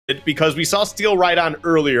because we saw SteelRhydon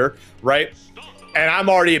earlier, right? And I'm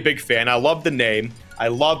already a big fan. I love the name. I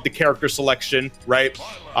love the character selection, right?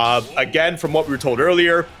 Again, from what we were told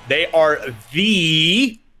earlier, they are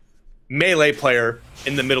the melee player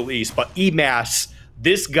in the Middle East. But eMass,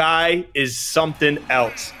 this guy is something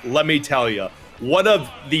else. Let me tell you. One of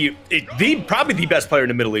probably the best player in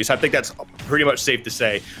the Middle East. I think that's pretty much safe to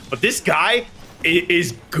say. But this guy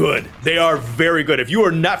is good. They are very good. If you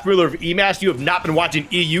are not familiar with eMass, you have not been watching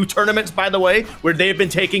EU tournaments, by the way, where they have been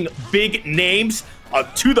taking big names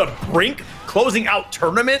to the brink, closing out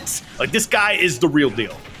tournaments. Like, this guy is the real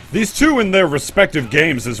deal. These two in their respective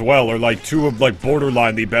games as well are like two of like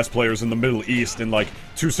borderline the best players in the Middle East in like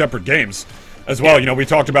two separate games as well. You know, we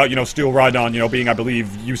talked about, you know, SteelRhydon, you know, being, I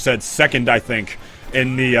believe you said second, I think,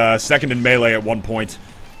 in the second in Melee at one point,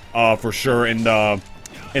 for sure in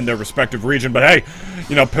their respective region. But hey,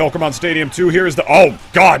 you know, Pokemon Stadium 2 here is the, oh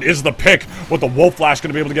god, is the pick with the Wolf Flash going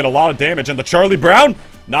to be able to get a lot of damage, and the Charlie Brown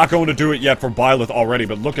not going to do it yet for Byleth already,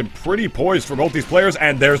 but looking pretty poised for both these players.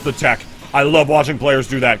 And there's the tech. I love watching players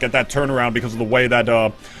do that, get that turnaround because of the way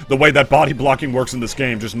that body blocking works in this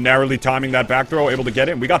game. Just narrowly timing that back throw, able to get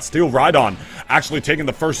in. We got SteelRhydon actually taking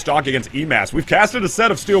the first stock against eMass. We've casted a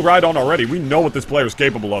set of SteelRhydon already. We know what this player is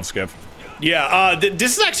capable of, Skiff. Yeah,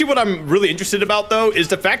 this is actually what I'm really interested about, though, is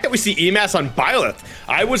the fact that we see eMass on Byleth.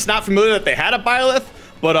 I was not familiar that they had a Byleth,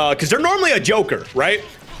 but because they're normally a Joker, right?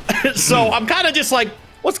 So I'm kind of just like,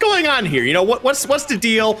 what's going on here? You know, what's the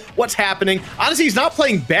deal? What's happening? Honestly, he's not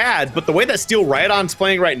playing bad, but the way that SteelRhydon's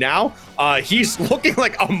playing right now, he's looking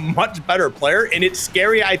like a much better player, and it's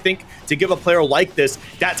scary, I think, to give a player like this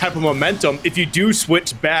that type of momentum if you do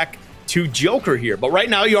switch back to Joker here. But right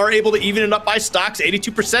now, you are able to even it up by stocks,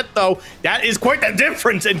 82%, though. That is quite the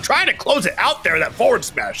difference in trying to close it out there, that forward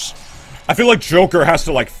smash. I feel like Joker has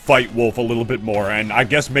to, like, fight Wolf a little bit more, and I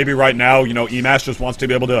guess maybe right now, you know, eMass just wants to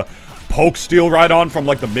be able to poke SteelRhydon from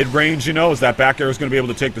like the mid-range, you know, as that back air is going to be able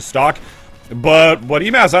to take the stock. But what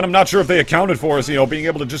eMass, I'm not sure if they accounted for, is, you know, being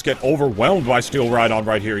able to just get overwhelmed by SteelRhydon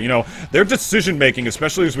right here. You know, their decision-making,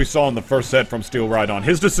 especially as we saw in the first set from SteelRhydon,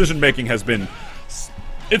 his decision-making has been,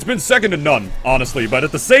 it's been second to none, honestly. But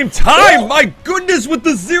at the same time, my goodness, with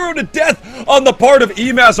the 0 to death on the part of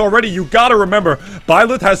eMass already, you gotta remember,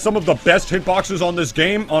 Byleth has some of the best hitboxes on this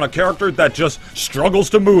game on a character that just struggles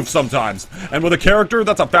to move sometimes. And with a character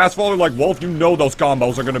that's a fast faller like Wolf, you know those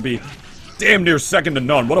combos are gonna be damn near second to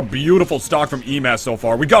none. What a beautiful stock from eMass so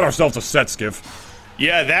far. We got ourselves a set, Skiff.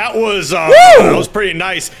 Yeah, that was pretty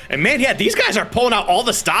nice. And man, yeah, these guys are pulling out all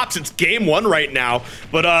the stops. It's game one right now.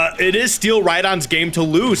 But it is SteelRhydon's game to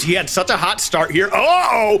lose. He had such a hot start here.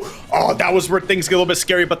 Oh, that was where things get a little bit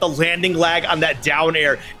scary. But the landing lag on that down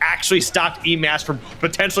air actually stopped eMass from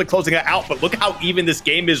potentially closing it out. But look how even this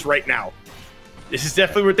game is right now. This is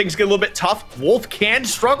definitely where things get a little bit tough. Wolf can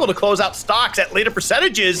struggle to close out stocks at later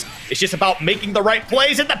percentages. It's just about making the right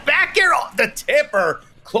plays. And the back air, the tipper,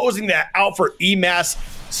 closing that out for eMass,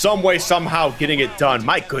 some way, somehow getting it done.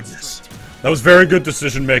 My goodness. That was very good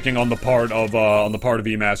decision making on the part of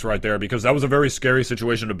eMass right there, because that was a very scary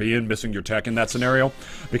situation to be in, missing your tech in that scenario.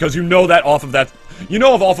 Because you know that off of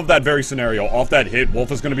that very scenario, off that hit,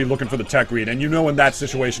 Wolf is going to be looking for the tech read, and you know in that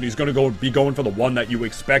situation he's going to be going for the one that you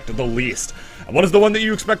expect the least. And what is the one that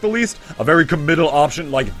you expect the least? A very committal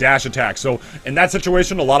option like dash attack. So in that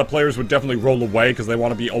situation, a lot of players would definitely roll away because they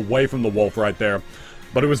want to be away from the Wolf right there.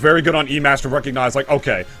 But it was very good on eMass to recognize, like,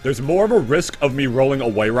 okay, there's more of a risk of me rolling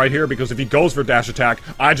away right here, because if he goes for dash attack,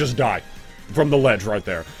 I just die from the ledge right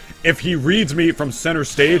there. If he reads me from center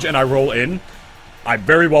stage and I roll in, I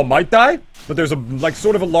very well might die, but there's a, like,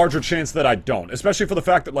 sort of a larger chance that I don't. Especially for the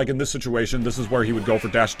fact that, like, in this situation, this is where he would go for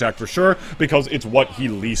dash attack for sure, because it's what he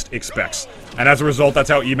least expects. And as a result, that's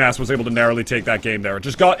how eMass was able to narrowly take that game there. It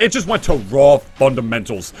just went to raw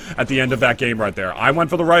fundamentals at the end of that game right there. I went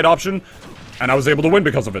for the right option, and I was able to win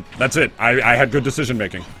because of it. That's it. I had good decision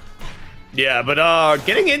making. Yeah, but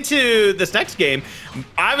getting into this next game,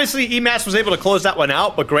 obviously eMass was able to close that one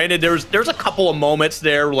out, but granted, there's a couple of moments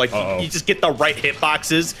there, like you just get the right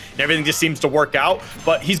hitboxes and everything just seems to work out.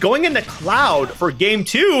 But he's going into Cloud for game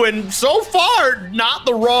 2, and so far, not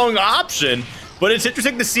the wrong option. But it's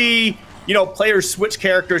interesting to see, you know, players switch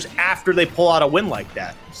characters after they pull out a win like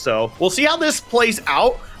that. So we'll see how this plays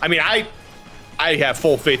out. I mean, I have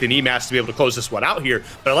full faith in eMass to be able to close this one out here,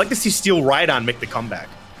 but I'd like to see SteelRhydon make the comeback.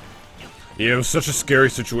 Yeah, it was such a scary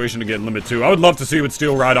situation to get in Limit 2. I would love to see what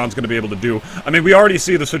SteelRhydon's going to be able to do. I mean, we already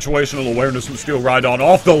see the situational awareness from SteelRhydon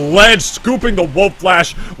off the ledge, scooping the Wolf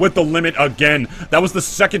Flash with the Limit again. That was the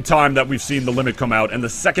second time that we've seen the Limit come out, and the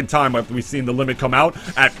second time we've seen the Limit come out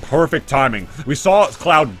at perfect timing. We saw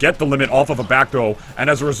Cloud get the Limit off of a back throw, and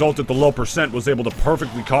as a result, at the low percent, was able to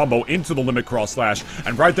perfectly combo into the Limit cross slash,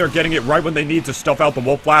 and right there getting it right when they need to stuff out the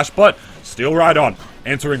Wolf Flash, but SteelRhydon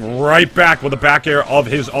answering right back with a back air of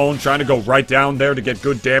his own, trying to go right down there to get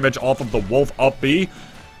good damage off of the Wolf up B.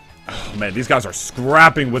 Oh, man, these guys are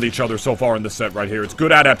scrapping with each other so far in this set right here. It's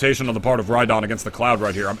good adaptation on the part of Rhydon against the Cloud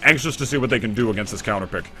right here. I'm anxious to see what they can do against this counter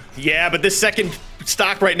pick. Yeah, but this second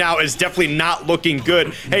stock right now is definitely not looking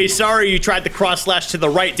good. Hey, sorry you tried the cross slash to the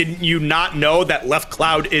right. Didn't you not know that left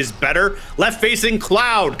Cloud is better? Left facing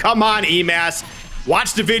Cloud. Come on, eMass.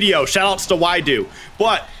 Watch the video. Shoutouts to Waidu.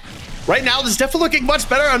 But right now, this is definitely looking much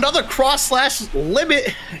better. Another cross slash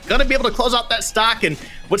Limit. Gonna be able to close out that stock. And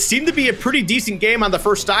what seemed to be a pretty decent game on the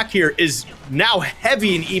first stock here is now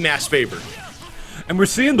heavy in eMass favor. And we're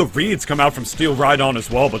seeing the reads come out from SteelRhydon as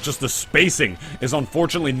well, but just the spacing is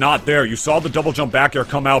unfortunately not there. You saw the double jump back air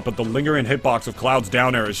come out, but the lingering hitbox of Cloud's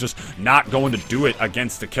down air is just not going to do it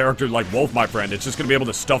against a character like Wolf, my friend. It's just going to be able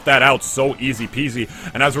to stuff that out so easy peasy.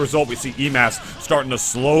 And as a result, we see eMass starting to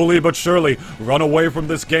slowly but surely run away from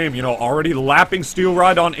this game. You know, already lapping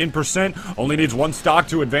SteelRhydon in percent. Only needs one stock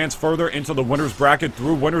to advance further into the winner's bracket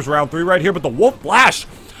through winners round 3 right here. But the Wolf Flash,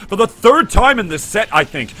 for the third time in this set, I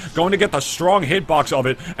think, going to get the strong hitbox of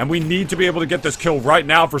it, and we need to be able to get this kill right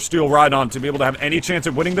now for SteelRhydon to be able to have any chance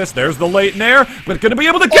at winning this. There's the late nair, but going to be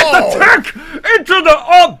able to get the tech into the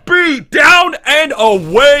up B, down and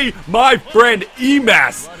away, my friend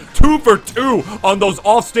eMass. 2 for 2 on those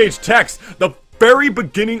offstage techs. The very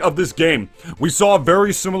beginning of this game, we saw a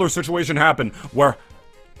very similar situation happen where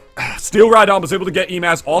SteelRhydon was able to get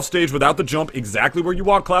eMass off stage without the jump, exactly where you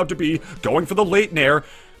want Cloud to be, going for the late nair,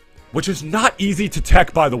 which is not easy to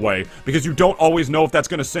tech, by the way, because you don't always know if that's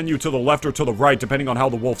going to send you to the left or to the right, depending on how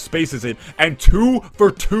the Wolf spaces it. And 2 for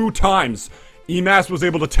 2 times, eMass was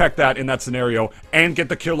able to tech that in that scenario and get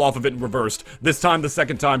the kill off of it in reversed. This time, the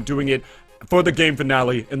second time, doing it for the game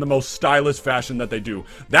finale in the most stylish fashion that they do.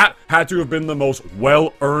 That had to have been the most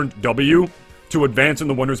well-earned W to advance in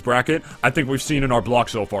the winner's bracket I think we've seen in our block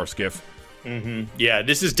so far, Skiff. Yeah,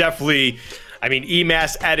 this is definitely, I mean,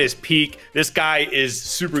 eMass at his peak. This guy is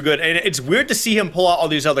super good, and it's weird to see him pull out all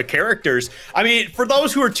these other characters. I mean, for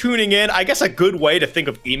those who are tuning in, I guess a good way to think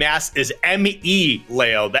of eMass is ME,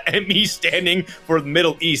 Leo. The ME standing for the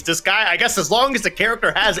Middle East. This guy, I guess as long as the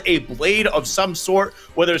character has a blade of some sort,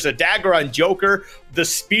 whether it's a dagger on Joker, the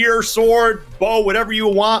spear, sword, bow, whatever you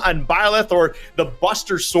want on Byleth, or the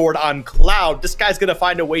Buster Sword on Cloud, this guy's gonna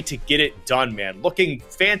find a way to get it done, man. Looking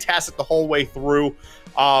fantastic the whole way through.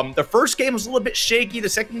 The first game was a little bit shaky. The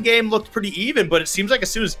second game looked pretty even, but it seems like as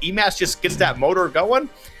soon as eMass just gets that motor going,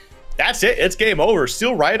 that's it. It's game over.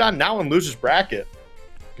 SteelRhydon now in loser's bracket.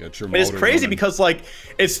 Get your motor going. It's crazy because, like,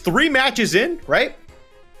 it's 3 matches in, right?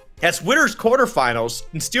 That's winners quarterfinals,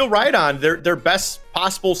 and SteelRhydon, their best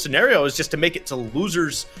possible scenario is just to make it to the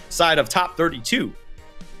loser's side of top 32.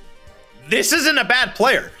 This isn't a bad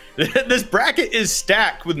player. This bracket is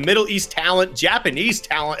stacked with Middle East talent, Japanese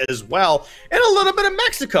talent as well, and a little bit of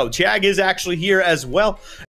Mexico. Chag is actually here as well.